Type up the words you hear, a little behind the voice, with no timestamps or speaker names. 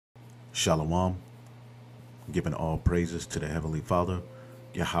Shalom, giving all praises to the Heavenly Father,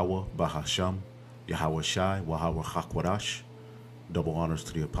 Yahweh Bahasham, Yahweh Shai, Yahweh Hakwadash. Double honors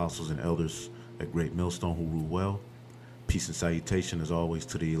to the apostles and elders at Great Millstone who rule well. Peace and salutation as always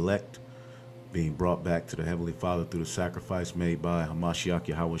to the elect, being brought back to the Heavenly Father through the sacrifice made by Hamashiach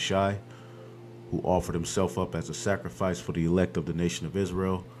Yahweh Shai, who offered himself up as a sacrifice for the elect of the nation of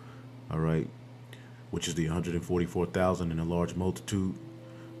Israel, all right, which is the 144,000 in a large multitude.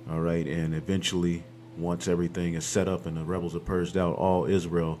 All right, and eventually, once everything is set up and the rebels are purged out, all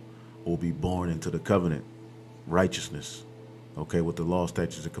Israel will be born into the covenant righteousness, okay, with the law,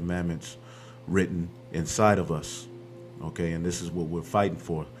 statutes, and commandments written inside of us, okay, and this is what we're fighting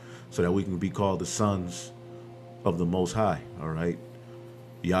for, so that we can be called the sons of the Most High, all right,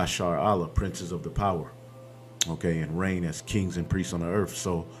 Yashar Allah, princes of the power, okay, and reign as kings and priests on the earth.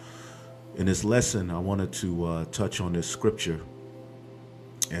 So in this lesson, I wanted to touch on this scripture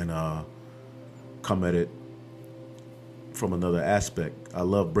and come at it from another aspect. I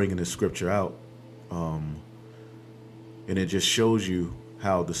love bringing this scripture out, and it just shows you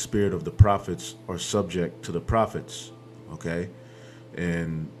how the spirit of the prophets are subject to the prophets, okay?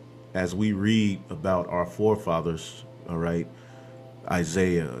 And as we read about our forefathers, all right,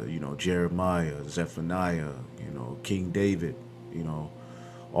 Isaiah, Jeremiah, Zephaniah, King David,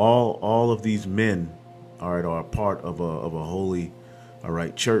 all of these men, all right, are part of a holy, all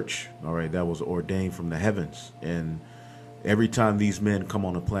right, church, all right, that was ordained from the heavens. And every time these men come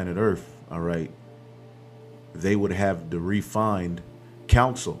on the planet Earth, all right, they would have the refined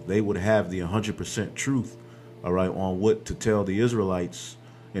counsel. They would have the 100% truth, all right, on what to tell the Israelites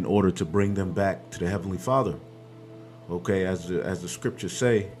in order to bring them back to the Heavenly Father. Okay, as the scriptures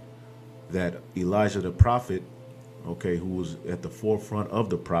say, that Elijah the prophet, okay, who was at the forefront of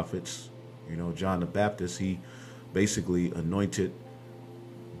the prophets, John the Baptist, he basically anointed,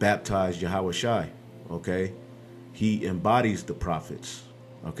 baptized Yahweh Shai, okay? He embodies the prophets,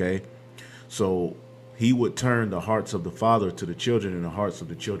 okay? So he would turn the hearts of the father to the children and the hearts of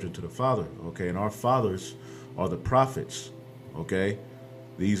the children to the father, okay? And our fathers are the prophets, okay?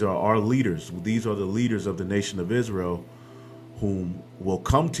 These are our leaders. These are the leaders of the nation of Israel, whom will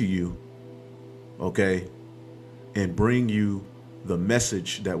come to you, okay, and bring you the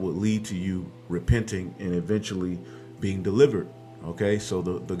message that would lead to you repenting and eventually being delivered. Okay, so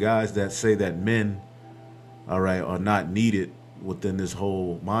the guys that say that men, all right, are not needed within this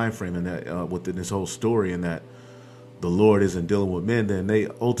whole mind frame and that within this whole story, and that the Lord isn't dealing with men, then they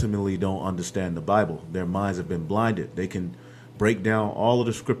ultimately don't understand the Bible. Their minds have been blinded. They can break down all of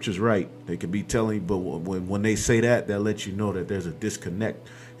the scriptures right. They can be telling, but when they say that lets you know that there's a disconnect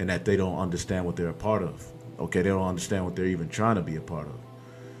and that they don't understand what they're a part of. Okay, they don't understand what they're even trying to be a part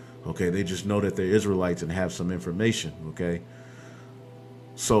of. Okay, they just know that they're Israelites and have some information. Okay.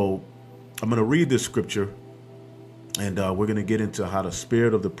 So I'm going to read this scripture, and we're going to get into how the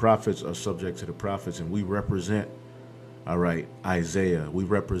spirit of the prophets are subject to the prophets, and we represent, all right, Isaiah. We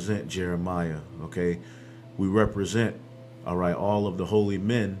represent Jeremiah, okay? We represent, all right, all of the holy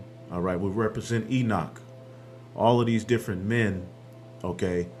men, all right? We represent Enoch. All of these different men,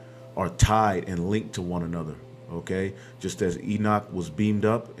 okay, are tied and linked to one another, okay? Just as Enoch was beamed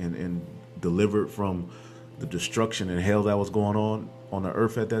up and delivered from the destruction and hell that was going on the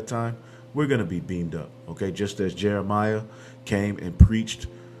earth at that time, we're going to be beamed up, okay? Just as Jeremiah came and preached,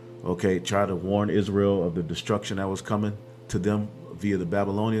 okay, tried to warn Israel of the destruction that was coming to them via the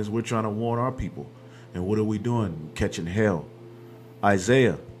Babylonians, we're trying to warn our people. And what are we doing? Catching hell.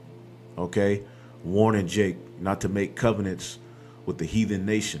 Isaiah, okay, warning Jake not to make covenants with the heathen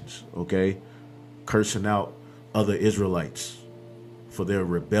nations, okay, cursing out other Israelites for their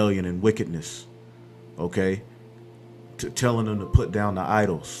rebellion and wickedness, okay, telling them to put down the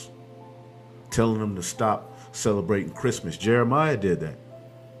idols, telling them to stop celebrating Christmas. Jeremiah did that,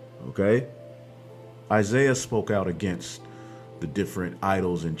 okay? Isaiah spoke out against the different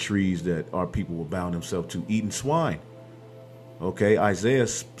idols and trees that our people were bound themselves to, eating swine, okay? Isaiah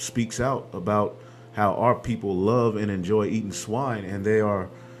speaks out about how our people love and enjoy eating swine, and they are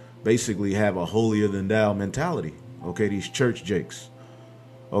basically have a holier than thou mentality, okay? These church jakes,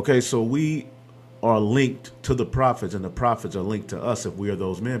 okay? So we are linked to the prophets, and the prophets are linked to us if we are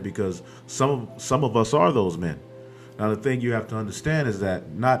those men, because some of us are those men. Now, the thing you have to understand is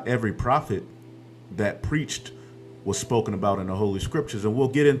that not every prophet that preached was spoken about in the Holy Scriptures, and we'll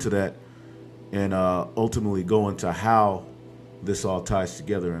get into that and ultimately go into how this all ties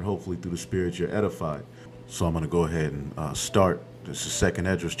together, and hopefully through the Spirit you're edified. So I'm going to go ahead and start. This is 2nd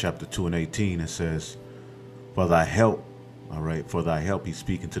Esdras chapter 2 and 18. It says, "For thy help," all right, "for thy help," he's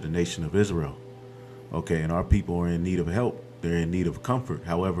speaking to the nation of Israel. Okay, and our people are in need of help. They're in need of comfort.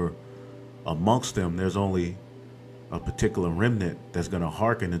 However, amongst them, there's only a particular remnant that's going to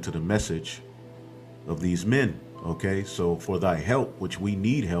hearken into the message of these men. Okay, so for thy help, which we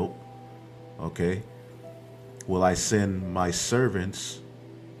need help, okay, will I send my servants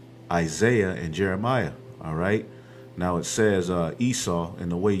Isaiah and Jeremiah. All right, now it says Esau,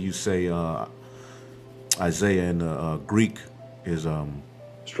 and the way you say Isaiah in the Greek is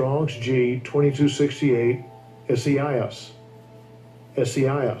Strong's G 2268 Esaias.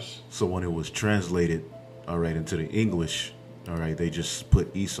 Esaias. So when it was translated, all right, into the English, all right, they just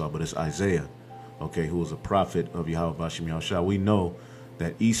put Esau, but it's Isaiah, okay, who was a prophet of Yahweh Bashim Yahushua. We know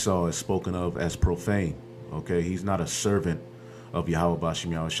that Esau is spoken of as profane, okay? He's not a servant of Yahweh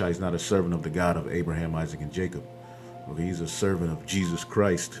Bashim Yahushua. He's not a servant of the God of Abraham, Isaac, and Jacob. Okay, he's a servant of Jesus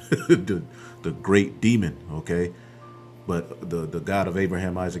Christ, the great demon, okay? But the God of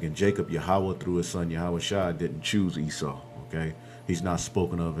Abraham, Isaac, and Jacob, Yahweh, through his son Yahushua, didn't choose Esau, okay? He's not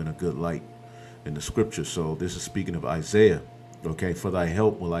spoken of in a good light in the scripture. So this is speaking of Isaiah, okay? For thy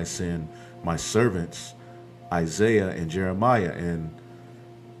help will I send my servants, Isaiah and Jeremiah. And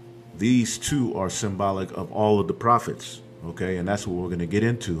these two are symbolic of all of the prophets, okay? And that's what we're going to get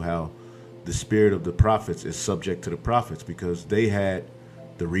into, how the spirit of the prophets is subject to the prophets, because they had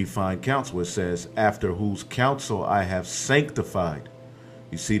the refined counsel. It says, after whose counsel I have sanctified.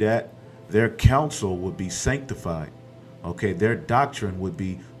 You see that? Their counsel would be sanctified. Okay, their doctrine would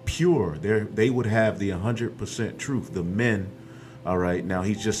be pure. They would have the 100% truth. The men, all right. Now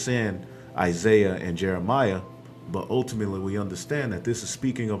he's just saying Isaiah and Jeremiah, but ultimately we understand that this is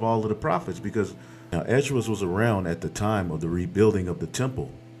speaking of all of the prophets, because now Ezra was around at the time of the rebuilding of the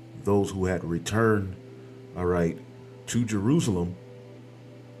temple. Those who had returned, all right, to Jerusalem,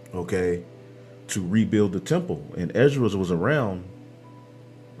 okay, to rebuild the temple. And Ezra was around,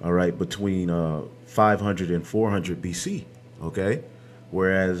 all right, between 500 and 400 BC, okay?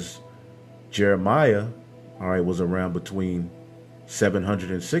 Whereas Jeremiah, all right, was around between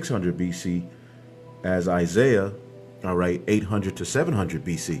 700 and 600 BC, as Isaiah, all right, 800 to 700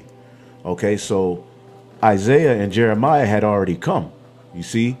 BC. Okay, so Isaiah and Jeremiah had already come, you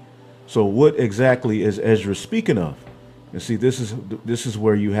see? So what exactly is Ezra speaking of? And see, this is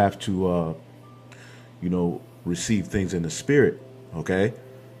where you have to, you know, receive things in the spirit, okay?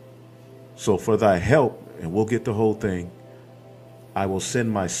 So for thy help, and we'll get the whole thing, I will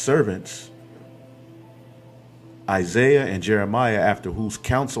send my servants, Isaiah and Jeremiah, after whose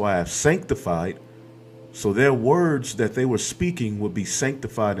counsel I have sanctified. So their words that they were speaking would be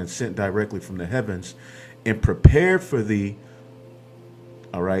sanctified and sent directly from the heavens, and prepared for thee,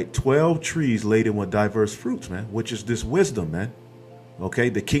 all right, 12 trees laden with diverse fruits, man, which is this wisdom, man. Okay,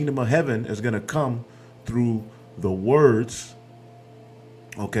 the kingdom of heaven is going to come through the words,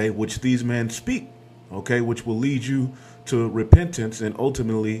 okay, which these men speak, okay, which will lead you to repentance and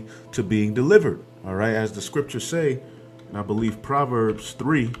ultimately to being delivered, all right, as the scriptures say, and I believe Proverbs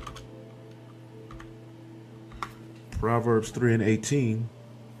 3 and 18,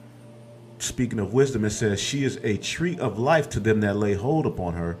 speaking of wisdom, it says, she is a tree of life to them that lay hold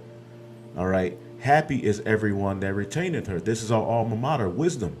upon her. All right. Happy is everyone that retaineth her. This is our alma mater,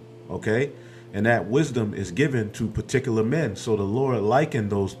 wisdom. Okay. And that wisdom is given to particular men. So the Lord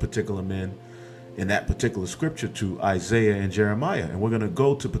likened those particular men in that particular scripture to Isaiah and Jeremiah. And we're going to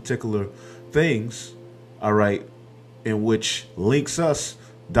go to particular things, all right, in which links us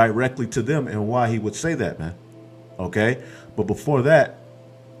directly to them and why he would say that, man. Okay. But before that,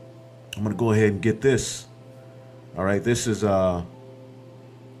 I'm going to go ahead and get this. All right. This is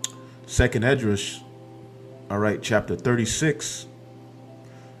Second Esdras. All right. Chapter 36.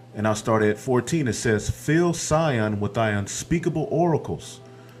 And I'll start at 14. It says, fill Sion with thy unspeakable oracles.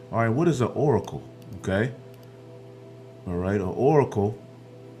 All right. What is an oracle? Okay. All right. An oracle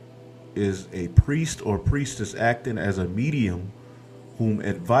is a priest or priestess acting as a medium whom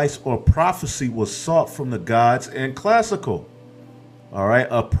advice or prophecy was sought from the gods and classical. All right,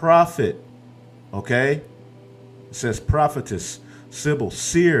 a prophet, okay? It says prophetess, sibyl,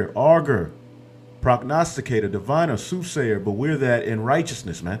 seer, augur, prognosticator, diviner, soothsayer, but we're that in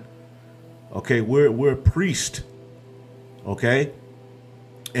righteousness, man. Okay, we're a priest, okay?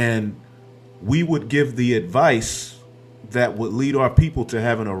 And we would give the advice that would lead our people to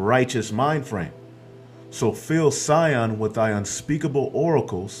having a righteous mind frame. So fill Sion with thy unspeakable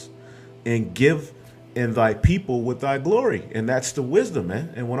oracles and give in thy people with thy glory. And that's the wisdom,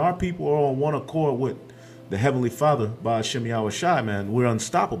 man. And when our people are on one accord with the Heavenly Father, by Hashem Yahushua, man, we're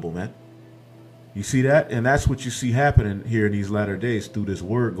unstoppable, man. You see that? And that's what you see happening here in these latter days through this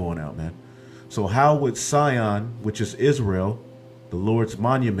word going out, man. So how would Sion, which is Israel, the Lord's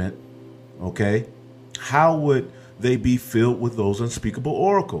monument, okay, how would they be filled with those unspeakable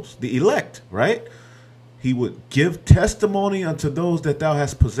oracles, the elect, right? He would give testimony unto those that thou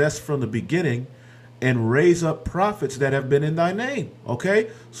hast possessed from the beginning, and raise up prophets that have been in thy name.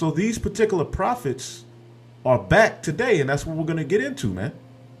 Okay, so these particular prophets are back today, and that's what we're going to get into, man.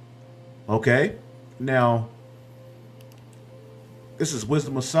 Okay, now this is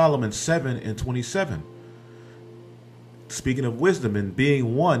Wisdom of Solomon 7:27. Speaking of wisdom and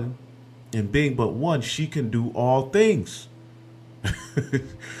being one, and being but one, she can do all things.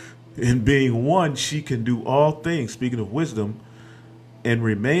 In being one, she can do all things. Speaking of wisdom, and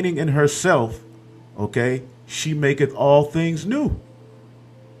remaining in herself, okay, she maketh all things new.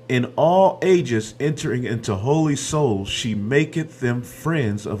 In all ages entering into holy souls, she maketh them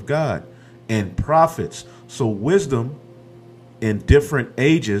friends of God and prophets. So wisdom in different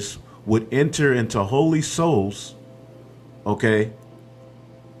ages would enter into holy souls, okay,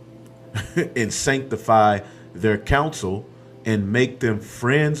 and sanctify their counsel and make them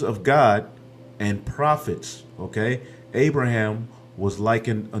friends of God and prophets. Okay, Abraham was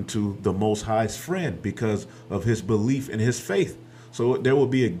likened unto the Most High's friend because of his belief in his faith. So there will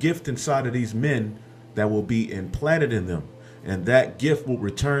be a gift inside of these men that will be implanted in them, and that gift will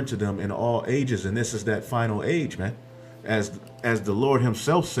return to them in all ages. And this is that final age, man, as the Lord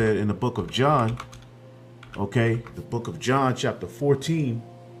himself said in the book of John. Okay, the book of John chapter 14,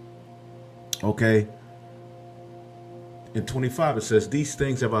 okay, in 25, it says, these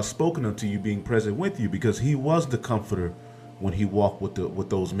things have I spoken unto you, being present with you, because he was the comforter when he walked with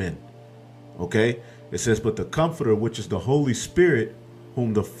those men. Okay, it says, but the comforter, which is the Holy Spirit,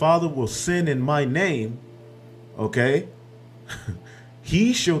 whom the Father will send in my name, okay,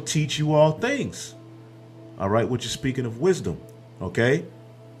 he shall teach you all things. All right, which is speaking of wisdom. Okay,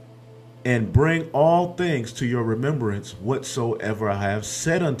 and bring all things to your remembrance whatsoever I have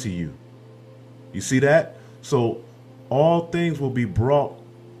said unto you. You see that? So all things will be brought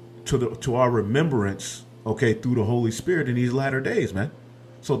to our remembrance, okay, through the Holy Spirit in these latter days, man.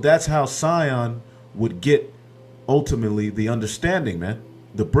 So that's how Sion would get ultimately the understanding, man,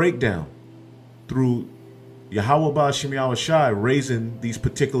 the breakdown, through Yahweh Ba'ashem Yahushai raising these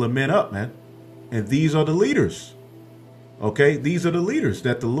particular men up, man. And these are the leaders. Okay, these are the leaders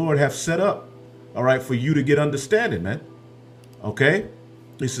that the Lord have set up, all right, for you to get understanding, man. Okay,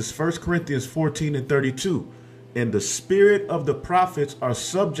 this is 1 Corinthians 14:32. And the spirit of the prophets are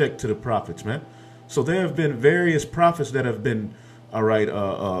subject to the prophets, man. So there have been various prophets that have been, all right,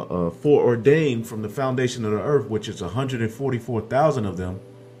 foreordained from the foundation of the earth, which is 144,000 of them.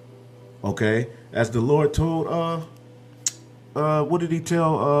 Okay, as the Lord told, what did he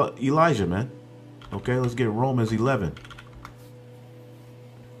tell Elijah, man? Okay, let's get Romans 11.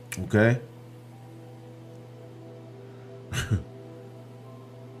 Okay.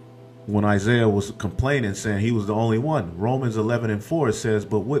 When Isaiah was complaining, saying he was the only one. Romans 11:4, it says,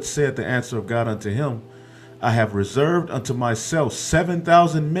 but what said the answer of God unto him? I have reserved unto myself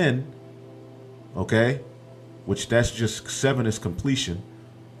 7,000 men. Okay, which that's just 7 is completion.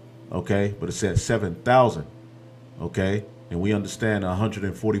 Okay, but it said 7,000. Okay, and we understand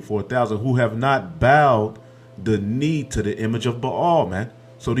 144,000 who have not bowed the knee to the image of Baal, man.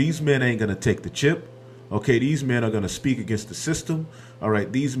 So these men ain't going to take the chip. Okay, these men are going to speak against the system. All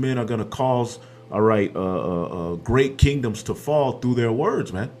right, these men are going to cause, all right, great kingdoms to fall through their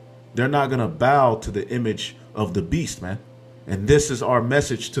words, man. They're not going to bow to the image of the beast, man. And this is our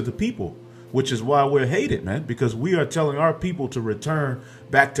message to the people, which is why we're hated, man, because we are telling our people to return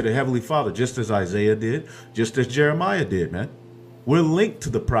back to the Heavenly Father, just as Isaiah did, just as Jeremiah did, man. We're linked to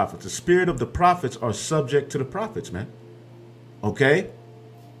the prophets. The spirit of the prophets are subject to the prophets, man. Okay?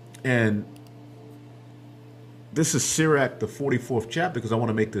 And this is Sirach, the 44th chapter, because I want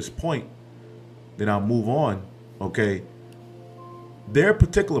to make this point. Then I'll move on. Okay? There are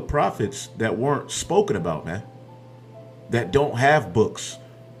particular prophets that weren't spoken about, man, that don't have books.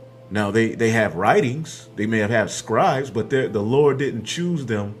 Now, they have writings. They may have scribes, but the Lord didn't choose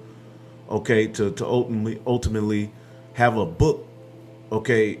them, okay, to ultimately have a book,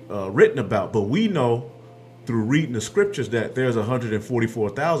 okay, written about. But we know through reading the scriptures that there's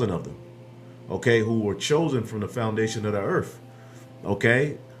 144,000 of them, okay, who were chosen from the foundation of the earth.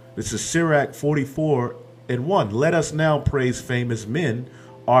 Okay, this is Sirach 44:1. Let us now praise famous men,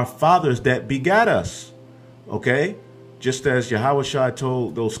 our fathers that begat us. Okay, just as Yahushua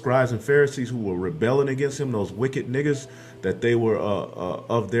told those scribes and Pharisees who were rebelling against him, those wicked niggas, that they were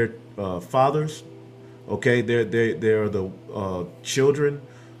of their fathers. Okay, they're the children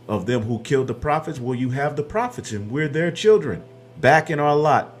of them who killed the prophets. Well, you have the prophets, and we're their children, back in our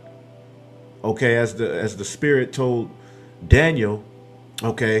lot. Okay, as the Spirit told Daniel,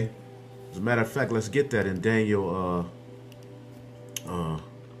 okay, As a matter of fact, let's get that in Daniel,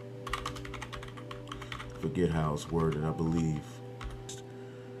 forget how it's worded, I believe.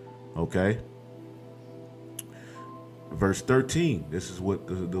 Okay. Verse 13, this is what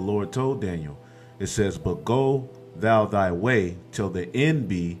the Lord told Daniel. It says, but go thou thy way till the end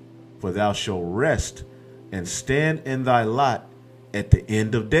be, for thou shalt rest and stand in thy lot at the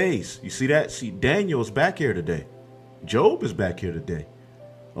end of days. You see that? See, Daniel is back here today. Job is back here today.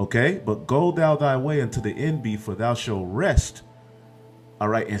 Okay, but go thou thy way unto the end be, for thou shalt rest. All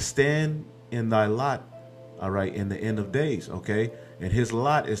right, and stand in thy lot. All right, in the end of days. Okay, and his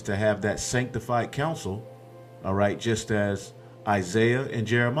lot is to have that sanctified counsel. All right, just as Isaiah and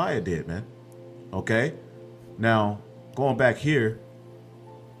Jeremiah did, man. Okay, now going back here.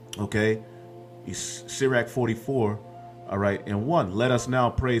 Okay, Sirach 44. All right, and 1. Let us now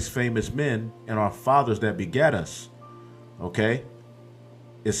praise famous men and our fathers that begat us. Okay.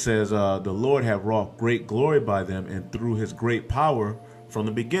 It says, the Lord have wrought great glory by them and through his great power from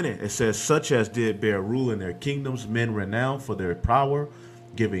the beginning. It says, such as did bear rule in their kingdoms, men renowned for their power,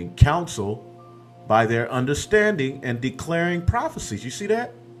 giving counsel by their understanding and declaring prophecies. You see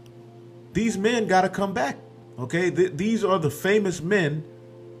that? These men got to come back. Okay. These are the famous men.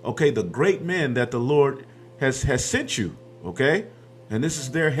 Okay. The great men that the Lord has sent you. Okay. And this is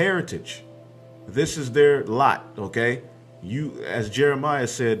their heritage. This is their lot. Okay. You, as Jeremiah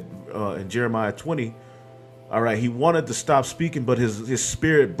said in Jeremiah 20, all right, he wanted to stop speaking, but his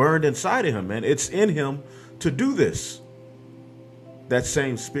spirit burned inside of him, man. It's in him to do this. That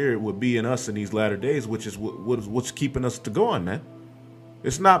same spirit would be in us in these latter days, which is what's keeping us to going, man.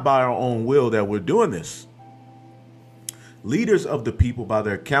 It's not by our own will that we're doing this. Leaders of the people, by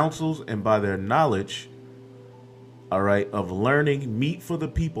their counsels and by their knowledge, all right, of learning, meet for the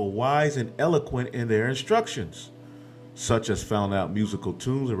people, wise and eloquent in their instructions. Such as found out musical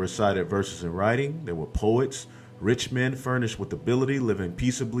tunes and recited verses in writing. There were poets, rich men furnished with ability, living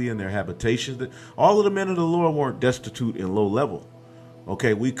peaceably in their habitations. All of the men of the Lord weren't destitute and low level.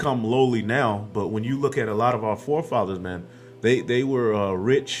 Okay, we come lowly now, but when you look at a lot of our forefathers, man, they were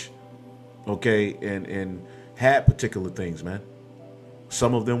rich, okay, and had particular things, man.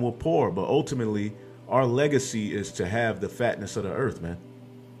 Some of them were poor, but ultimately our legacy is to have the fatness of the earth, man.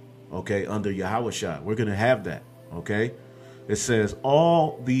 Okay, under Yahushua, we're going to have that. Okay, it says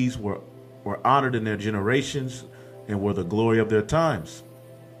all these were honored in their generations and were the glory of their times.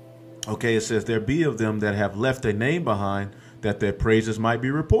 Okay, it says there be of them that have left a name behind, that their praises might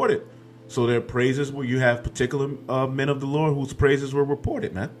be reported. So their praises, where you have particular men of the Lord whose praises were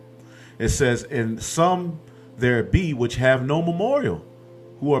reported, man. It says, and some there be which have no memorial,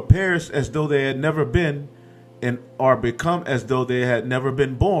 who are perished as though they had never been, and are become as though they had never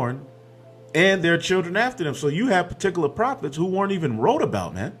been born, and their children after them. So you have particular prophets who weren't even wrote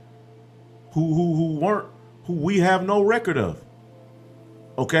about, man. Who we have no record of.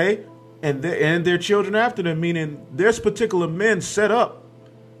 Okay? And their children after them, meaning there's particular men set up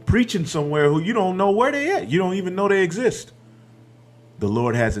preaching somewhere who you don't know where they at. You don't even know they exist. The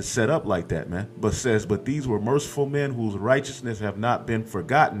Lord has it set up like that, man. But says, but these were merciful men whose righteousness have not been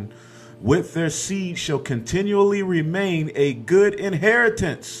forgotten. With their seed shall continually remain a good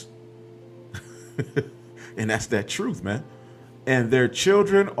inheritance. And that's that truth, man. And their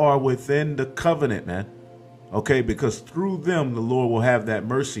children are within the covenant, man. Okay, because through them the Lord will have that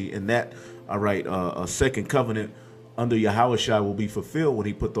mercy, and that, all right, a second covenant under Yahushua will be fulfilled when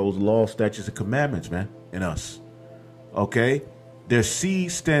he put those laws, statutes, and commandments, man, in us. Okay, their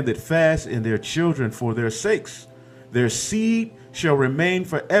seed standeth fast, and their children for their sakes. Their seed shall remain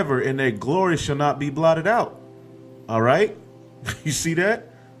forever, and their glory shall not be blotted out. All right, you see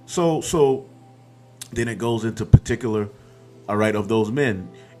that? So then it goes into particular, all right, of those men.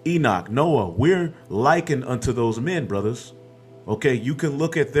 Enoch, Noah, we're likened unto those men, brothers. Okay, you can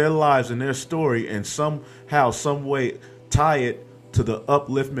look at their lives and their story and somehow, some way tie it to the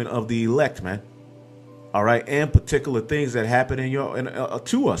upliftment of the elect, man. All right, and particular things that happen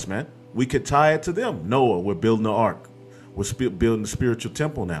to us, man. We could tie it to them. Noah, we're building the ark. We're building the spiritual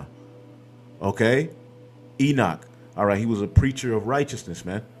temple now. Okay, Enoch, all right, he was a preacher of righteousness,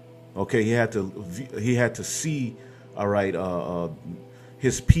 man. Okay, he had to see, all right,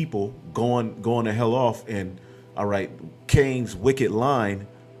 his people going to hell off, and all right, Cain's wicked line,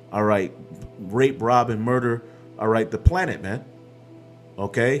 all right, rape, rob, and murder, all right, the planet, man.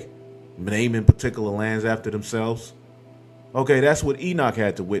 Okay, naming particular lands after themselves. Okay, that's what Enoch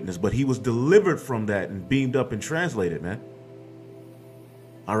had to witness, but he was delivered from that and beamed up and translated, man.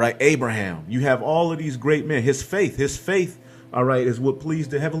 All right, Abraham, you have all of these great men. His faith, all right, is what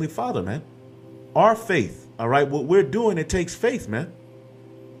pleased the Heavenly Father, man. Our faith, all right, what we're doing, it takes faith, man.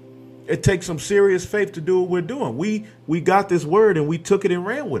 It takes some serious faith to do what we're doing. We got this word and we took it and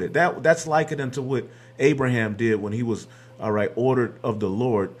ran with it. That's likened unto what Abraham did when he was, all right, ordered of the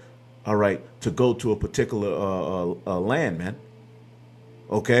Lord, all right, to go to a particular land, man.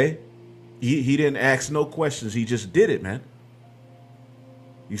 Okay? He didn't ask no questions. He just did it, man.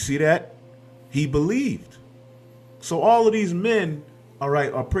 You see that? He believed. So all of these men, all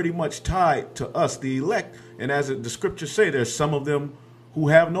right, are pretty much tied to us, the elect. And as the scriptures say, there's some of them who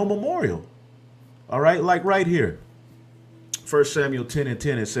have no memorial. All right, like right here. 1 Samuel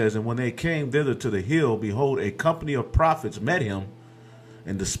 10:10, it says, and when they came thither to the hill, behold, a company of prophets met him,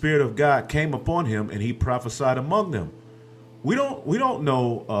 and the Spirit of God came upon him, and he prophesied among them. We don't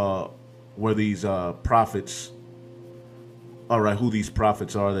know where these prophets, all right, who these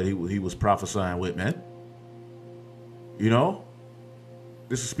prophets are that he was prophesying with, man. You know,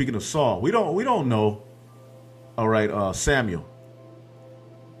 this is speaking of Saul. We don't know. All right, Samuel.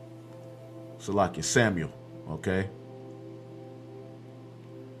 Salakia, Samuel. Okay.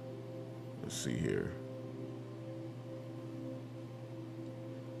 Let's see here.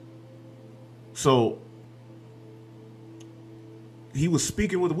 So he was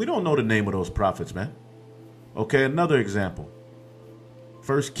speaking with. We don't know the name of those prophets, man. Okay, another example.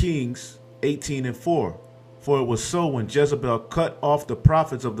 1 Kings 18:4. For it was so when Jezebel cut off the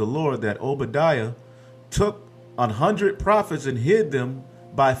prophets of the Lord that Obadiah took 100 prophets and hid them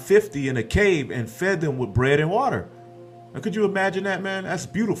by 50 in a cave and fed them with bread and water. Now, could you imagine that, man? That's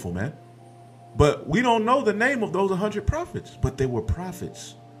beautiful, man. But we don't know the name of those 100 prophets, but they were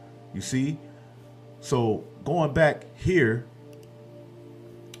prophets. You see? So going back here,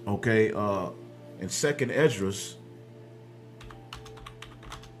 okay, in 2nd Esdras,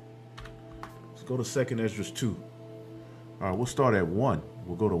 let's go to 2nd Esdras 2. All right, we'll start at 1.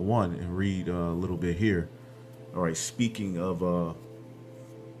 We'll go to 1 and read a little bit here. All right, speaking of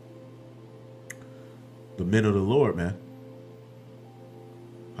the men of the Lord, man.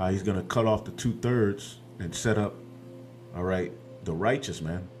 How he's going to cut off the 2/3 and set up, all right, the righteous,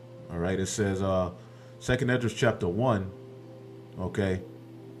 man. All right, it says 2nd Esdras chapter 1, okay,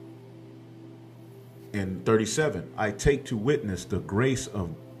 in 37. I take to witness the grace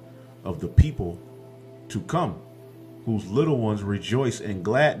of the people to come, whose little ones rejoice in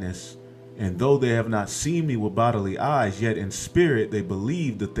gladness, and though they have not seen me with bodily eyes, yet in spirit they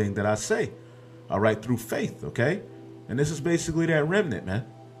believe the thing that I say. All right, through faith, okay? And this is basically that remnant, man,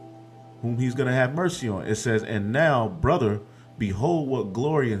 whom he's going to have mercy on. It says, and now, brother, behold what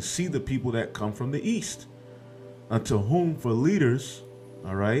glory, and see the people that come from the east, unto whom for leaders,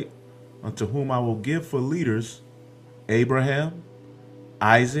 all right, unto whom I will give for leaders Abraham,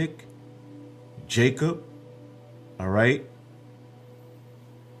 Isaac, Jacob, all right.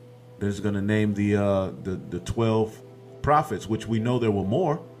 There's going to name the 12 prophets, which we know there were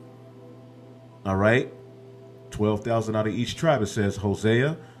more. All right. 12,000 out of each tribe. It says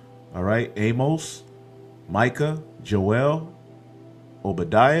Hosea, all right, Amos, Micah, Joel,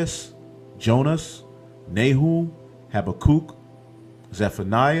 Obadiah, Jonas, Nahum, Habakkuk,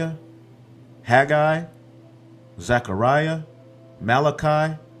 Zephaniah, Haggai, Zechariah,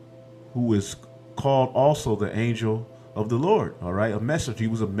 Malachi, who is called also the angel of the Lord. All right, a messenger. He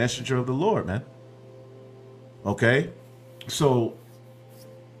was a messenger of the Lord, man. Okay, so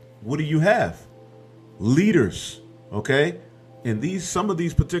what do you have? Leaders, okay? And some of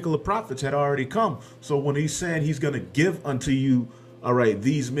these particular prophets had already come. So when he's saying he's going to give unto you, all right,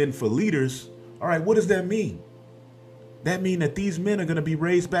 these men for leaders, all right, what does that mean? That means that these men are going to be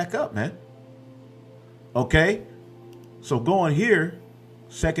raised back up, man. Okay? So going here,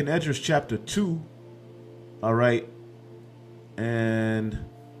 2nd Esdras chapter 2, all right, and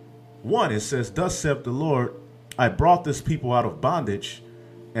 1, it says, thus saith the Lord, I brought this people out of bondage,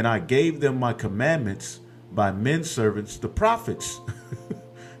 and I gave them my commandments by men servants, the prophets.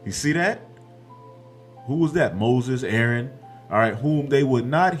 You see that? Who was that? Moses, Aaron, all right, whom they would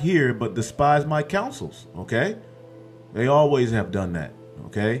not hear but despise my counsels. Okay? They always have done that.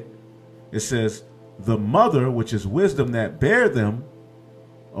 Okay? It says, the mother, which is wisdom that bare them,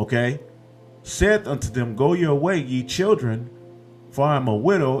 okay, saith unto them, go your way, ye children, for I am a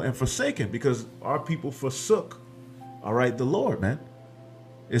widow and forsaken, because our people forsook, all right, the Lord, man.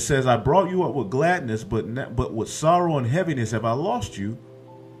 It says, I brought you up with gladness, but with sorrow and heaviness have I lost you.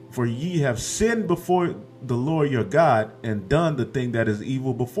 For ye have sinned before the Lord your God, and done the thing that is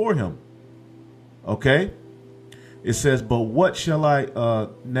evil before him. Okay? It says, but what shall I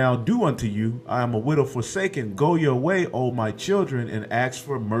now do unto you? I am a widow forsaken. Go your way, O my children, and ask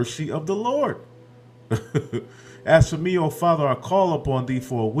for mercy of the Lord. As for me, O Father, I call upon thee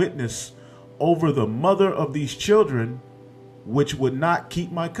for a witness over the mother of these children, which would not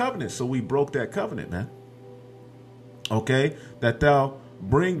keep my covenant. So we broke that covenant, man. Okay, that thou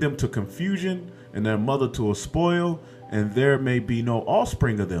bring them to confusion and their mother to a spoil, and there may be no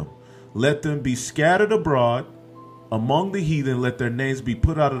offspring of them. Let them be scattered abroad among the heathen. Let their names be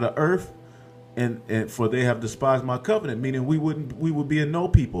put out of the earth, and for they have despised my covenant. Meaning we would be a no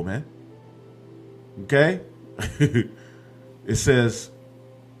people, man. Okay, it says,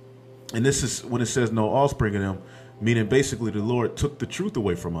 and this is when it says no offspring of them, meaning basically the Lord took the truth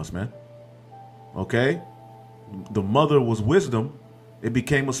away from us, man. Okay, the mother was wisdom. It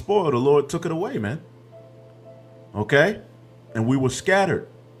became a spoil. The Lord took it away, man. Okay, and we were scattered.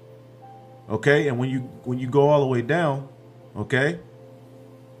 Okay, and when you go all the way down, okay,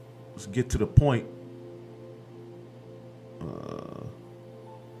 let's get to the point.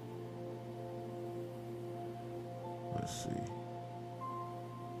 Let's see.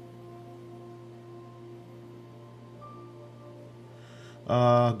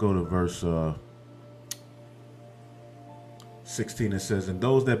 Go to verse 16. It says, and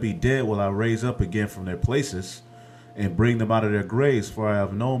those that be dead will I raise up again from their places, and bring them out of their graves, for I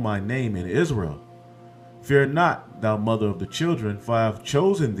have known my name in Israel. Fear not, thou mother of the children, for I have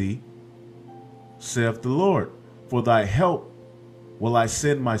chosen thee, saith the Lord. For thy help will I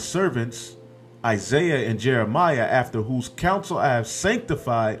send my servants, Isaiah and Jeremiah, after whose counsel I have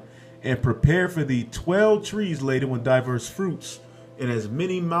sanctified and prepared for thee 12 trees laden with diverse fruits, and as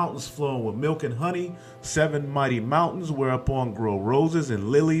many mountains flowing with milk and honey, 7 mighty mountains whereupon grow roses and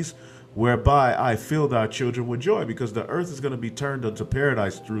lilies, whereby I fill thy children with joy. Because the earth is going to be turned unto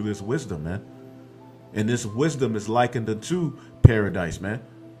paradise through this wisdom, man. And this wisdom is likened unto paradise, man,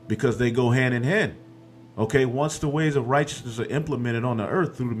 because they go hand in hand. Okay, once the ways of righteousness are implemented on the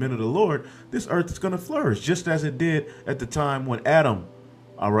earth through the men of the Lord, this earth is going to flourish, just as it did at the time when Adam,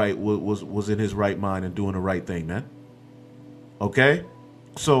 all right, was in his right mind and doing the right thing, man. Okay,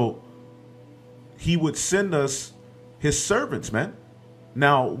 so he would send us his servants, man.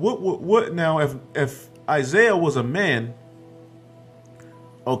 Now, what now if Isaiah was a man,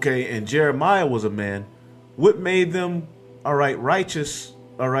 okay, and Jeremiah was a man, what made them, all right, righteous,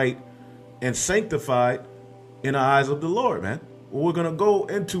 all right, and sanctified in the eyes of the Lord, man? Well, we're going to go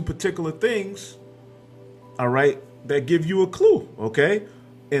into particular things, all right, that give you a clue, okay?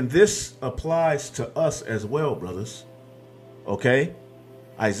 And this applies to us as well, brothers, okay?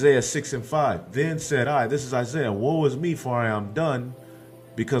 Isaiah 6 and 5. Then said I, this is Isaiah, woe is me, for I am done,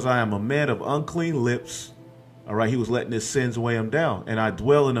 because I am a man of unclean lips. All right, he was letting his sins weigh him down. And I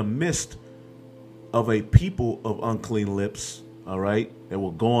dwell in the midst of a people of unclean lips. All right, that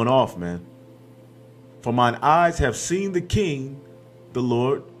were going off, man. For mine eyes have seen the King, the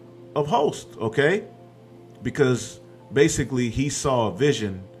Lord of hosts. Okay, because basically he saw a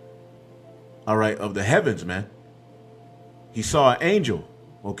vision, all right, of the heavens, man. He saw an angel.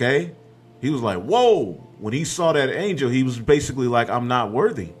 Okay, he was like, whoa. When he saw that angel, he was basically like, I'm not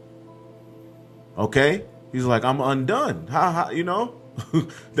worthy. Okay? He's like, I'm undone. How you know?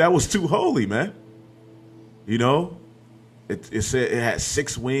 That was too holy, man. You know? It said it had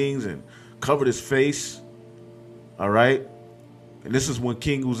 6 wings and covered his face. All right? And this is when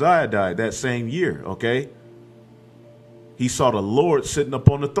King Uzziah died, that same year, okay? He saw the Lord sitting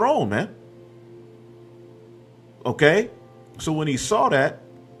up on the throne, man. Okay? So when he saw that,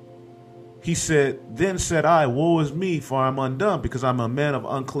 he said, then said I, woe is me, for I'm undone, because I'm a man of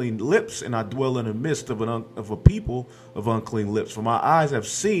unclean lips, and I dwell in the midst of a people of unclean lips. For my eyes have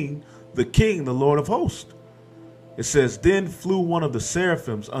seen the King, the Lord of hosts. It says, then flew one of the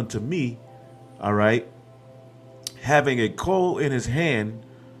seraphims unto me, all right, having a coal in his hand,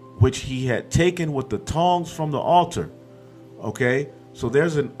 which he had taken with the tongs from the altar. Okay, so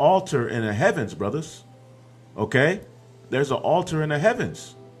there's an altar in the heavens, brothers. Okay, there's an altar in the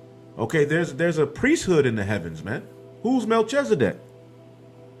heavens. Okay, there's a priesthood in the heavens, man. Who's Melchizedek?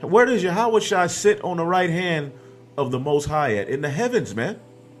 Where does Yahweh Shai sit on the right hand of the Most High at? In the heavens, man.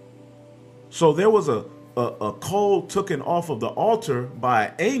 So there was a coal taken off of the altar by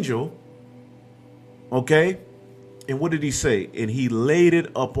an angel. Okay, and what did he say? And he laid it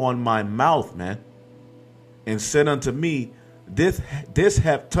upon my mouth, man, and said unto me, this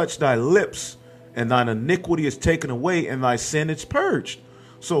hath touched thy lips, and thine iniquity is taken away, and thy sin is purged.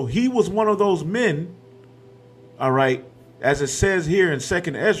 So he was one of those men, all right, as it says here in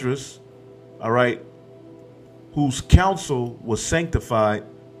 2nd Esdras, all right, whose counsel was sanctified,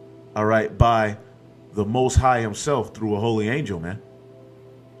 all right, by the Most High himself through a holy angel, man.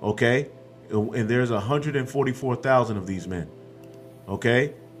 Okay, and there's 144,000 of these men.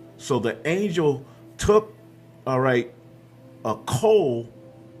 Okay, so the angel took, all right, a coal,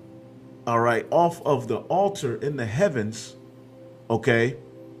 all right, off of the altar in the heavens, okay,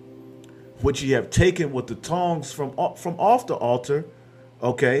 which ye have taken with the tongs from off the altar,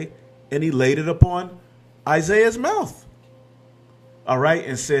 okay, and he laid it upon Isaiah's mouth. All right,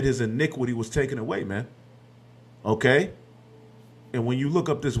 and said his iniquity was taken away, man. Okay? And when you look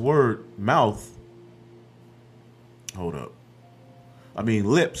up this word mouth, hold up. I mean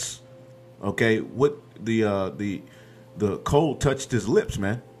lips. Okay, what the coal touched his lips,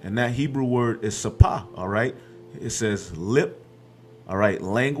 man. And that Hebrew word is sapah, all right? It says lip, all right,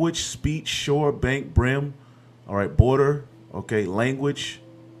 language, speech, shore, bank, brim, all right, border, okay, language.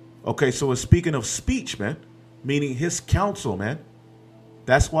 Okay, so it's speaking of speech, man, meaning his counsel, man.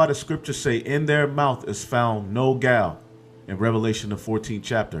 That's why the scriptures say in their mouth is found no guile in Revelation, the 14th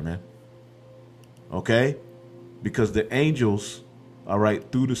chapter, man. Okay? Because the angels, all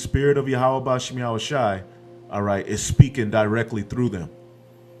right, through the spirit of Yahweh Ba'ashem Yahushai, all right, is speaking directly through them.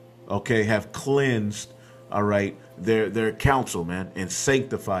 Okay, have cleansed, all right, their counsel, man, and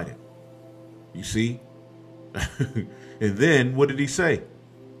sanctified it. You see? And then what did he say?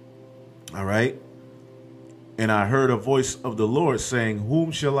 All right. And I heard a voice of the Lord saying,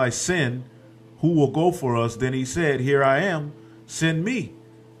 whom shall I send? Who will go for us? Then he said, here I am, send me.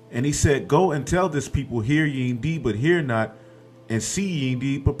 And he said, go and tell this people, hear ye indeed, but hear not, and see ye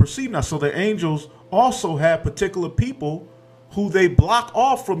indeed, but perceive not. So the angels also have particular people who they block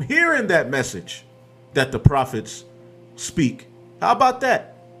off from hearing that message that the prophets speak. How about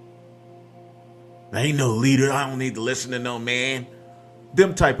that? I ain't no leader. I don't need to listen to no man.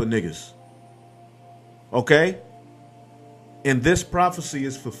 Them type of niggas. Okay? And this prophecy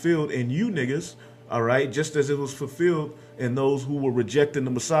is fulfilled in you niggas, all right, just as it was fulfilled in those who were rejecting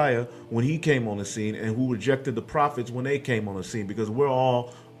the Messiah when he came on the scene and who rejected the prophets when they came on the scene, because we're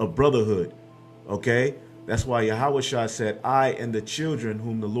all a brotherhood, okay? That's why Yahushua said, I and the children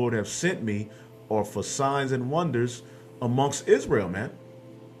whom the Lord have sent me are for signs and wonders amongst Israel, man.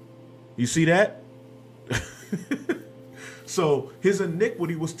 You see that? So his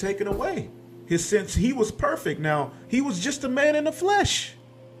iniquity was taken away. His sins, he was perfect. Now, he was just a man in the flesh.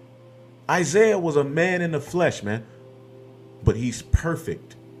 Isaiah was a man in the flesh, man. But he's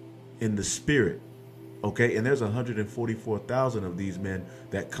perfect in the spirit. Okay? And there's 144,000 of these men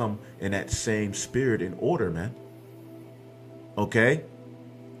that come in that same spirit and order, man. Okay?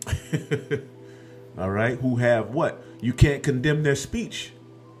 All right? Who have what? You can't condemn their speech.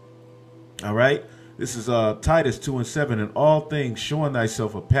 All right? This is Titus 2:7. In all things showing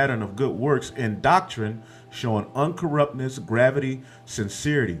thyself a pattern of good works, in doctrine showing uncorruptness, gravity,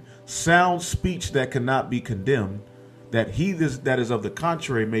 sincerity, sound speech that cannot be condemned, that he that is of the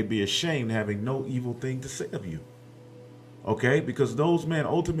contrary may be ashamed, having no evil thing to say of you. Okay? Because those men,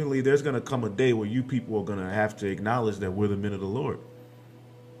 ultimately, there's going to come a day where you people are going to have to acknowledge that we're the men of the Lord.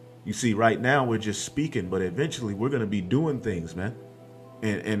 You see, right now we're just speaking, but eventually we're going to be doing things, man.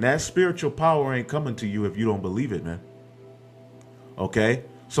 And that spiritual power ain't coming to you if you don't believe it, man. Okay?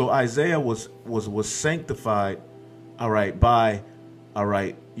 So Isaiah was sanctified, all right, by, all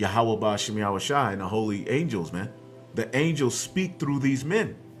right, Yahweh Ba'ashem Yahushai and the holy angels, man. The angels speak through these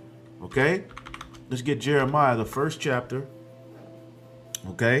men. Okay? Let's get Jeremiah, the 1st chapter.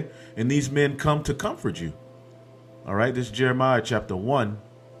 Okay? And these men come to comfort you. All right? This is Jeremiah chapter 1.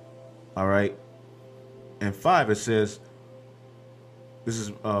 All right? And 5, it says, this is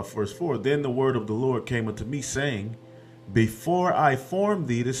verse 4. Then the word of the Lord came unto me, saying, before I formed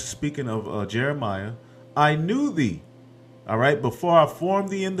thee, this is speaking of Jeremiah, I knew thee. All right. Before I formed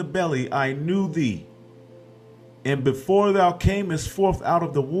thee in the belly, I knew thee. And before thou camest forth out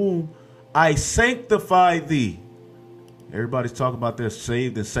of the womb, I sanctified thee. Everybody's talking about they're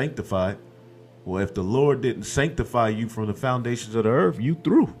saved and sanctified. Well, if the Lord didn't sanctify you from the foundations of the earth, you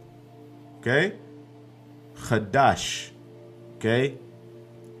through. Okay. Chadash. Okay.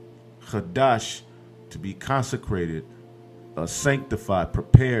 Chadash, to be consecrated, sanctified,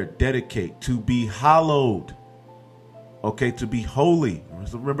 prepared, dedicate, to be hallowed. Okay, to be holy.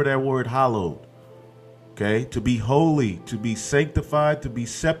 Remember that word hallowed. Okay, to be holy, to be sanctified, to be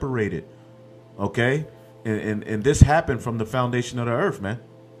separated. Okay, and this happened from the foundation of the earth, man.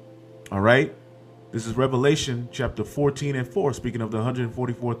 All right, this is Revelation chapter 14 and 4, speaking of the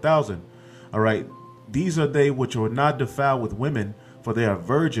 144,000. All right, these are they which are not defiled with women, for they are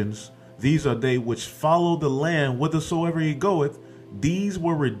virgins. These are they which follow the Lamb whithersoever he goeth. These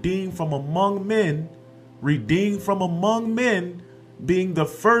were redeemed from among men, being the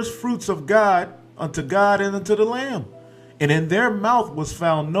first fruits of God unto God and unto the Lamb. And in their mouth was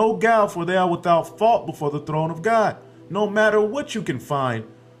found no guile, for they are without fault before the throne of God. No matter what you can find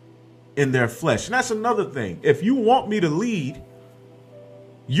in their flesh. And that's another thing. If you want me to lead,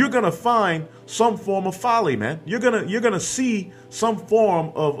 you're gonna find some form of folly, man. You're gonna see some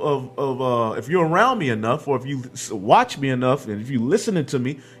form of if you're around me enough, or if you watch me enough, and if you listening to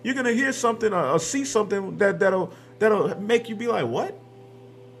me, you're gonna hear something or see something that'll make you be like, what?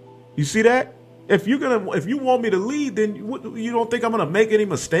 You see that? If you want me to lead, then you don't think I'm gonna make any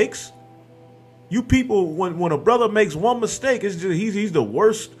mistakes? You people, when a brother makes one mistake, it's just he's the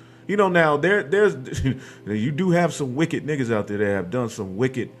worst. You know, now there's you do have some wicked niggas out there that have done some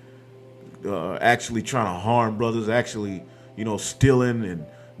wicked, actually trying to harm brothers, actually, you know, stealing and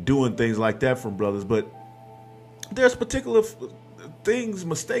doing things like that from brothers. But there's particular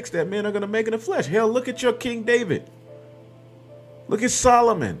mistakes that men are gonna make in the flesh. Hell, look at your King David. Look at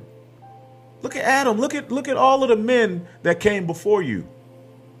Solomon. Look at Adam. Look at all of the men that came before you.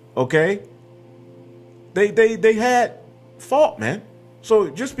 Okay? They had fault, man.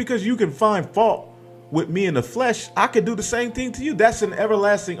 So just because you can find fault with me in the flesh, I could do the same thing to you. That's an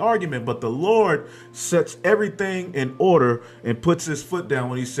everlasting argument. But the Lord sets everything in order and puts his foot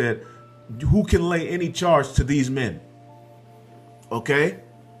down when he said, who can lay any charge to these men? Okay?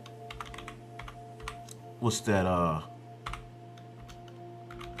 What's that?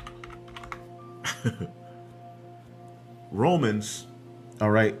 Romans, all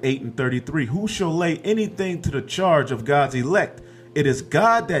right, 8:33. Who shall lay anything to the charge of God's elect? It is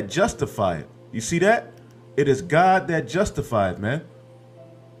God that justifieth. You see that? It is God that justifieth, man.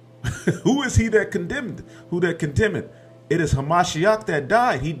 Who is he that condemned? Who that condemneth? It is Hamashiach that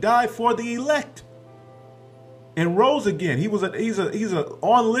died. He died for the elect and rose again. He's a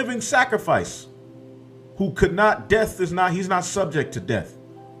on living sacrifice who could not, he's not subject to death.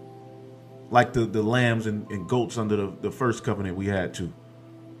 Like the lambs and goats under the first covenant we had too.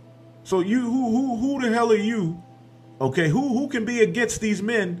 So who the hell are you? Okay, who can be against these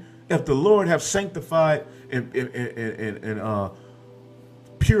men if the Lord have sanctified and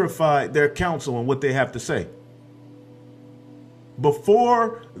purified their counsel and what they have to say?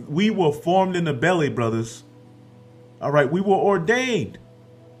 Before we were formed in the belly, brothers, all right, we were ordained.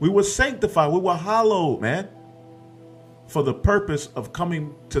 We were sanctified. We were hallowed, man, for the purpose of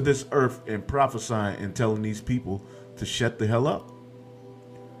coming to this earth and prophesying and telling these people to shut the hell up.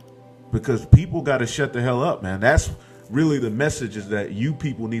 Because people got to shut the hell up, man. That's really the message, is that you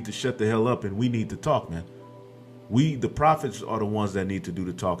people need to shut the hell up and we need to talk, man. The prophets are the ones that need to do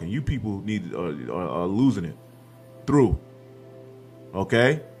the talking. You people are losing it through.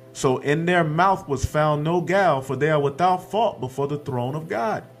 Okay? So in their mouth was found no guile, for they are without fault before the throne of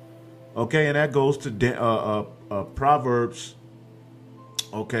God. Okay, and that goes to Proverbs,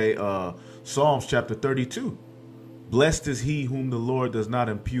 okay, Psalms chapter 32. Blessed is he whom the Lord does not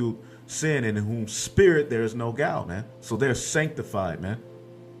impute sin, and in whom spirit there is no guile, man. So they're sanctified, man.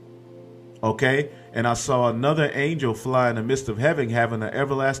 Okay, and I saw another angel fly in the midst of heaven, having an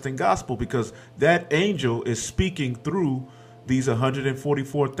everlasting gospel, because that angel is speaking through these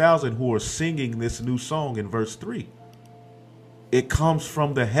 144,000 who are singing this new song in verse 3. It comes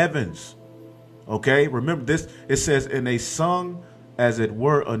from the heavens. Okay, remember this. It says, and they sung as it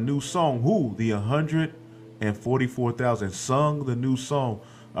were a new song. Who? The 144,000 sung the new song.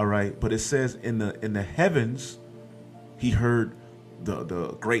 All right, but it says in the heavens, he heard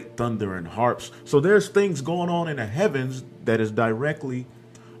the great thunder and harps. So there's things going on in the heavens that is directly,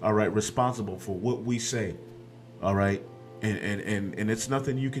 all right, responsible for what we say. All right, and it's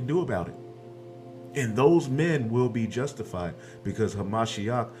nothing you can do about it. And those men will be justified because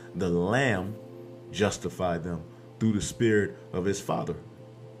Hamashiach, the Lamb, justified them through the Spirit of his Father.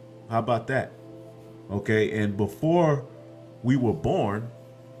 How about that? Okay, and before we were born,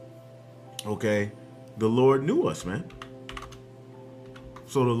 okay, the Lord knew us, man.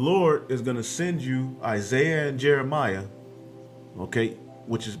 So the Lord is going to send you Isaiah and Jeremiah, okay,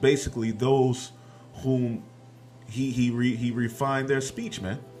 which is basically those whom he refined their speech,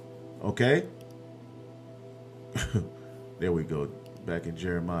 man. Okay. There we go. Back in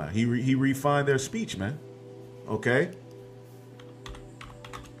Jeremiah. He refined their speech, man. Okay.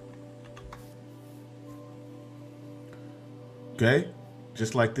 Okay.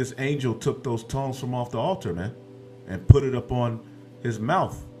 Just like this angel took those tongues from off the altar, man, and put it up on his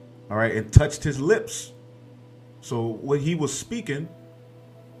mouth. All right. And touched his lips. So what he was speaking,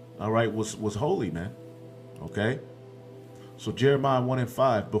 all right, was holy, man. Okay. So Jeremiah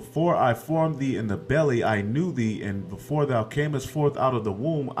 1:5, before I formed thee in the belly, I knew thee, and before thou camest forth out of the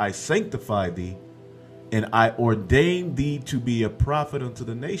womb, I sanctified thee, and I ordained thee to be a prophet unto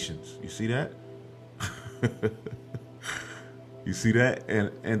the nations. You see that? You see that?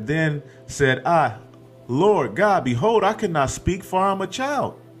 And then said I, Lord God, behold, I cannot speak, for I'm a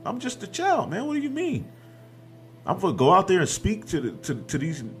child. I'm just a child, man. What do you mean? I'm gonna go out there and speak to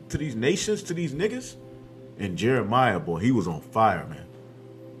these nations, to these niggas. And Jeremiah, boy, he was on fire, man.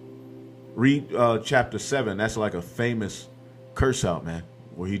 Read chapter 7. That's like a famous curse out, man,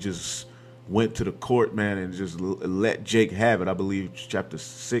 where he just went to the court, man, and just let Jake have it. I believe chapter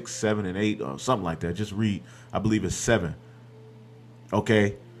 6, 7, and 8 or something like that. Just read. I believe it's 7.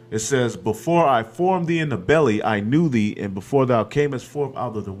 Okay. It says, before I formed thee in the belly, I knew thee, and before thou camest forth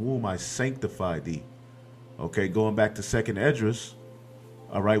out of the womb, I sanctified thee. Okay, going back to 2nd Esdras.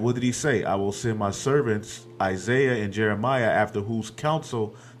 All right, what did he say? I will send my servants, Isaiah and Jeremiah, after whose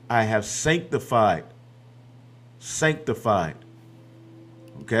counsel I have sanctified. Sanctified.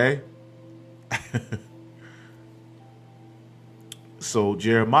 Okay? So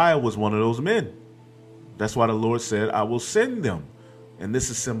Jeremiah was one of those men. That's why the Lord said, I will send them. And this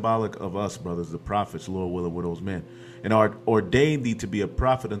is symbolic of us, brothers, the prophets, Lord willing, were those men. And are ordained thee to be a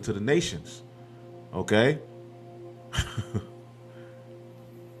prophet unto the nations. Okay?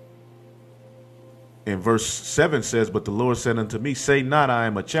 And verse 7 says, but the Lord said unto me, say not, I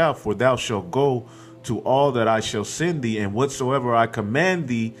am a child, for thou shalt go to all that I shall send thee, and whatsoever I command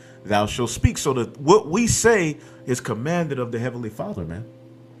thee, thou shalt speak. So that what we say is commanded of the Heavenly Father, man.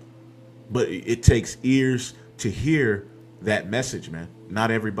 But it takes ears to hear that message, man. Not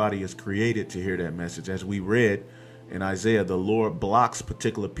everybody is created to hear that message. As we read in Isaiah, the Lord blocks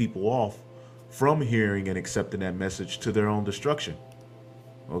particular people off from hearing and accepting that message to their own destruction.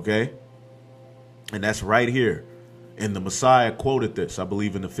 Okay? And that's right here. And the Messiah quoted this, I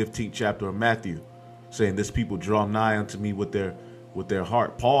believe, in the 15th chapter of Matthew, saying, this people draw nigh unto me with their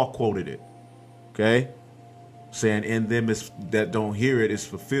heart. Paul quoted it. Okay? Saying, in them is that don't hear it is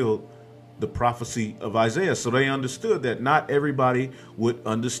fulfilled the prophecy of Isaiah. So they understood that not everybody would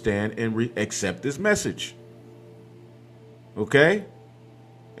understand and accept this message. Okay?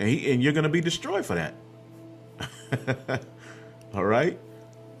 And you're going to be destroyed for that. All right?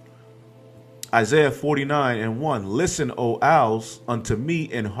 Isaiah 49:1. Listen, O owls, unto me,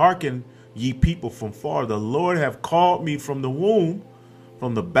 and hearken, ye people from far. The Lord have called me from the womb,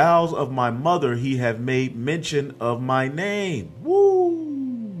 from the bowels of my mother. He have made mention of my name.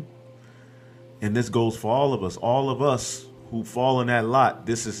 Woo! And this goes for all of us who fall in that lot.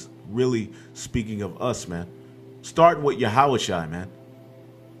 This is really speaking of us, man. Starting with Yahushua, man.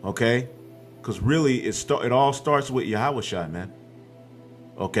 Okay? Because really, it all starts with Yahushua, man.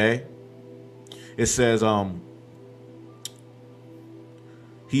 Okay? It says,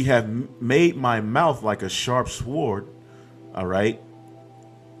 he have made my mouth like a sharp sword. All right.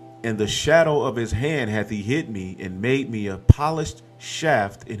 In the shadow of his hand hath he hid me, and made me a polished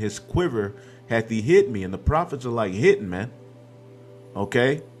shaft. In his quiver hath he hid me. And the prophets are like hidden, man.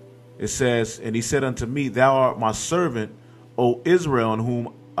 Okay. It says, and he said unto me, thou art my servant, O Israel, in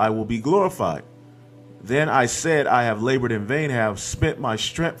whom I will be glorified. Then I said, I have labored in vain, have spent my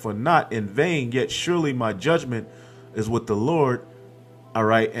strength for naught in vain, yet surely my judgment is with the Lord, all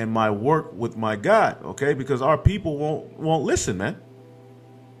right, and my work with my God, okay, because our people won't listen, man,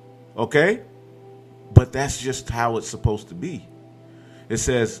 okay, but that's just how it's supposed to be. It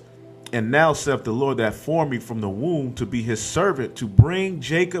says, and now saith the Lord that formed me from the womb to be his servant, to bring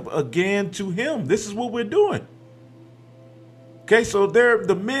Jacob again to him. This is what we're doing. Okay, so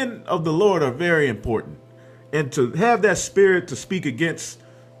the men of the Lord are very important. And to have that spirit to speak against,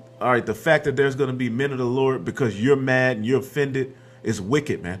 all right, the fact that there's going to be men of the Lord because you're mad and you're offended is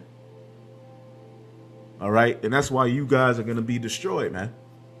wicked, man. All right, and that's why you guys are going to be destroyed, man.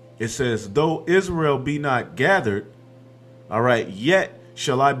 It says, though Israel be not gathered, all right, yet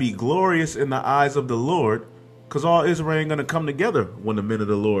shall I be glorious in the eyes of the Lord, because all Israel ain't going to come together when the men of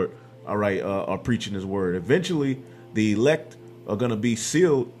the Lord, all right, are preaching his word. Eventually, the elect are going to be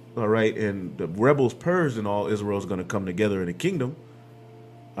sealed, all right, and the rebels purged, and all Israel is going to come together in the kingdom,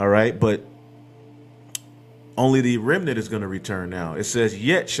 all right, but only the remnant is going to return now. It says,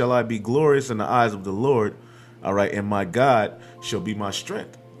 yet shall I be glorious in the eyes of the Lord, all right, and my God shall be my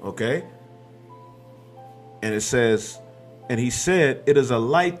strength, okay? And it says, and he said, it is a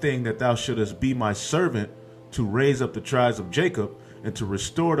light thing that thou shouldest be my servant to raise up the tribes of Jacob and to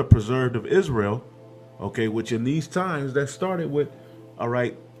restore the preserved of Israel. Okay, which in these times that started with, all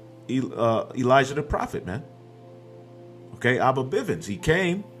right, Elijah the prophet, man. Okay, Abba Bivens, he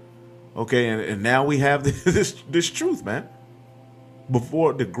came. Okay, and now we have this truth, man.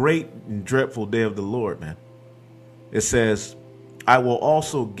 Before the great and dreadful day of the Lord, man. It says, I will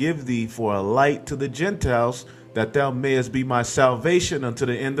also give thee for a light to the Gentiles, that thou mayest be my salvation unto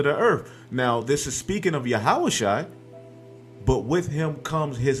the end of the earth. Now, this is speaking of Yahushua, but with him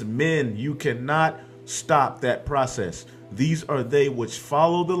comes his men. You cannot stop that process. These are they which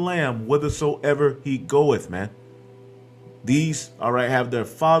follow the Lamb whithersoever he goeth, man. These, all right, have their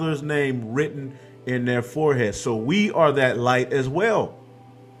father's name written in their foreheads. So we are that light as well,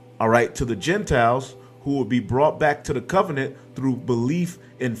 all right, to the Gentiles who will be brought back to the covenant through belief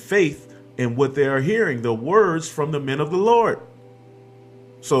and faith in what they are hearing, the words from the men of the Lord.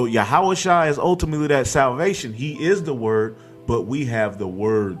 So Yahushua is ultimately that salvation. He is the word, but we have the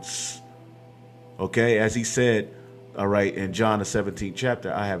words. Okay, as he said, all right, in John the 17th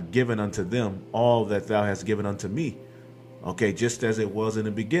chapter, I have given unto them all that thou hast given unto me. Okay, just as it was in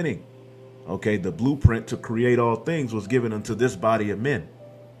the beginning. Okay, the blueprint to create all things was given unto this body of men.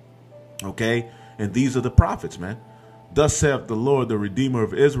 Okay, and these are the prophets, man. Thus saith the Lord, the Redeemer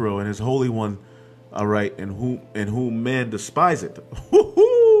of Israel, and his Holy One, all right, and whom man despiseth.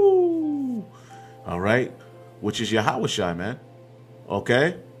 All right, which is Yahushua, man.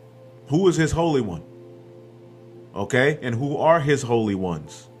 Okay, who is his Holy One? Okay, and who are his holy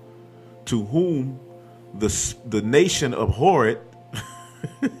ones? To whom the nation abhorred,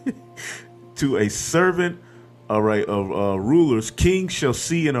 to a servant, all right, of rulers, kings shall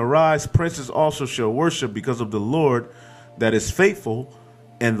see and arise, princes also shall worship, because of the Lord that is faithful,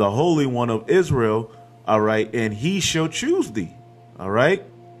 and the Holy One of Israel, all right, and he shall choose thee, all right.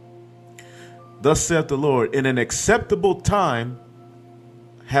 Thus saith the Lord, in an acceptable time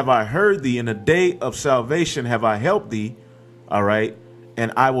have I heard thee, in a day of salvation have I helped thee, all right,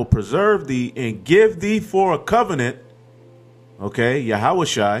 and I will preserve thee and give thee for a covenant, okay,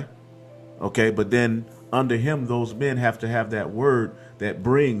 Yahushua, okay, but then under him, those men have to have that word that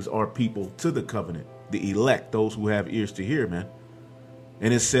brings our people to the covenant, the elect, those who have ears to hear, man.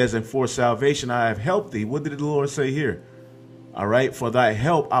 And it says, and for salvation I have helped thee. What did the Lord say here? All right, for thy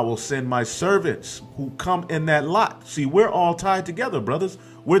help I will send my servants who come in that lot. See, we're all tied together, brothers.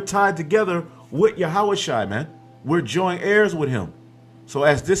 We're tied together with Yahushua, man. We're joint heirs with him. So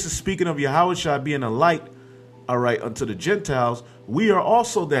as this is speaking of Yahushua being a light, all right, unto the Gentiles, we are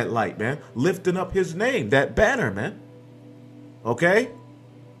also that light, man, lifting up his name, that banner, man. Okay?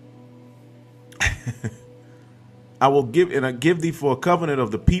 I will give thee for a covenant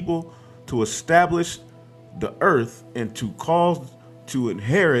of the people to establish the earth and to cause to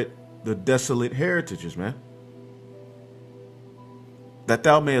inherit the desolate heritages, man. That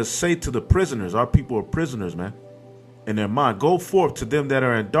thou mayest say to the prisoners, our people are prisoners, man, in their mind, go forth to them that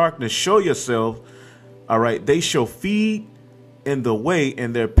are in darkness, show yourselves, all right, they shall feed in the way,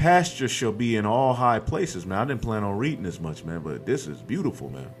 and their pasture shall be in all high places, man. I didn't plan on reading this much, man, but this is beautiful,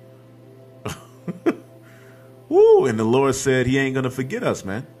 man. Woo, and the Lord said he ain't going to forget us,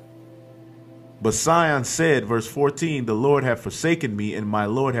 man. But Sion said, verse 14, the Lord hath forsaken me, and my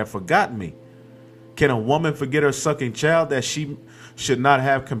Lord hath forgotten me. Can a woman forget her sucking child, that she should not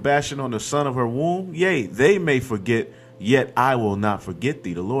have compassion on the son of her womb? Yea, they may forget, yet I will not forget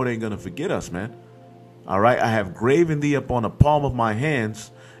thee. The Lord ain't going to forget us, man. All right, I have graven thee upon the palm of my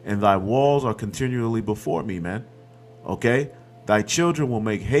hands, and thy walls are continually before me, man. Okay, thy children will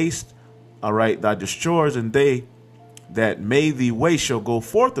make haste, all right, thy destroyers, and they that made thee way shall go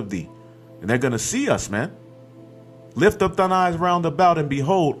forth of thee. And they're going to see us, man. Lift up thine eyes round about, and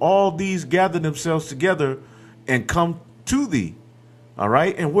behold, all these gather themselves together and come to thee. All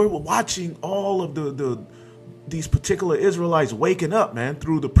right. And we're watching all of these particular Israelites waking up, man,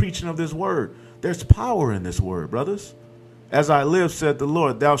 through the preaching of this word. There's power in this word, brothers. As I live, said the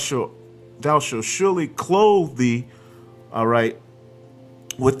Lord, thou shalt surely clothe thee, all right,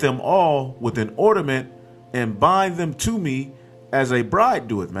 with them all with an ornament, and bind them to me as a bride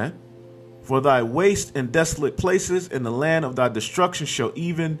doeth, man. For thy waste and desolate places in the land of thy destruction shall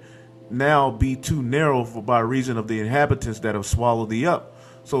even now be too narrow for by reason of the inhabitants that have swallowed thee up.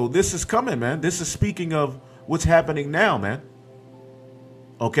 So this is coming, man. This is speaking of what's happening now, man.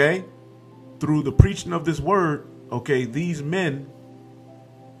 Okay? Through the preaching of this word, okay, these men,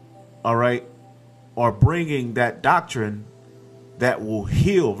 all right, are bringing that doctrine that will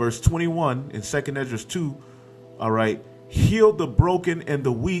heal. Verse 21 in 2nd Ezra 2, all right, heal the broken and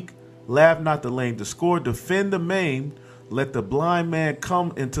the weak, laugh not the lame to score, defend the maimed, let the blind man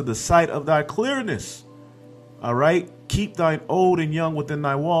come into the sight of thy clearness. All right, keep thine old and young within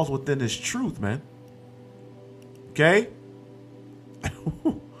thy walls, within this truth, man. Okay.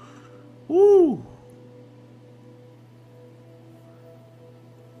 Woo.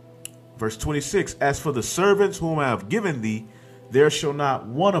 Verse 26, as for the servants whom I have given thee, there shall not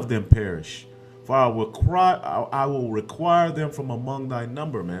one of them perish, for I will require them from among thy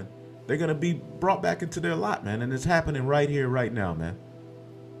number, man. They're going to be brought back into their lot, man. And it's happening right here, right now, man.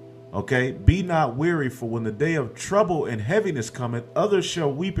 Okay. Be not weary, for when the day of trouble and heaviness cometh, others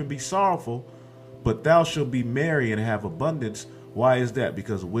shall weep and be sorrowful, but thou shalt be merry and have abundance. Why is that?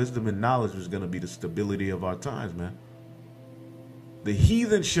 Because wisdom and knowledge is going to be the stability of our times, man. The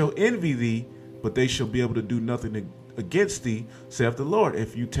heathen shall envy thee, but they shall be able to do nothing against thee, saith the Lord,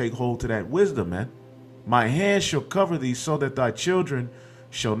 if you take hold to that wisdom, man. My hand shall cover thee so that thy children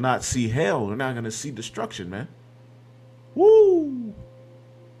shall not see hell. They're not going to see destruction, man. Woo!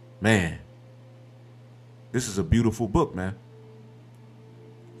 Man. This is a beautiful book, man.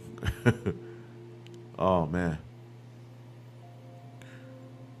 Oh, man.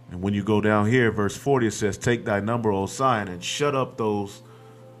 And when you go down here, verse 40, it says, take thy number, O Zion, and shut up those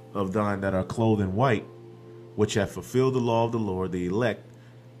of thine that are clothed in white, which have fulfilled the law of the Lord, the elect.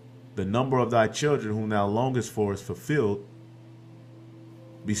 The number of thy children whom thou longest for is fulfilled.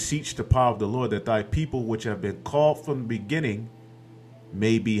 Beseech the power of the Lord, that thy people which have been called from the beginning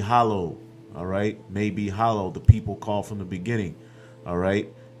may be hallowed. All right? May be hallowed, the people called from the beginning. All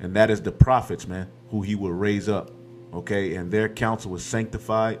right? And that is the prophets, man, who he will raise up. Okay? And their counsel is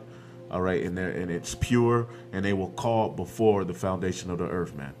sanctified. All right? And it's pure. And they will call before the foundation of the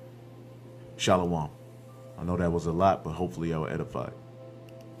earth, man. Shalom. I know that was a lot, but hopefully I will edify.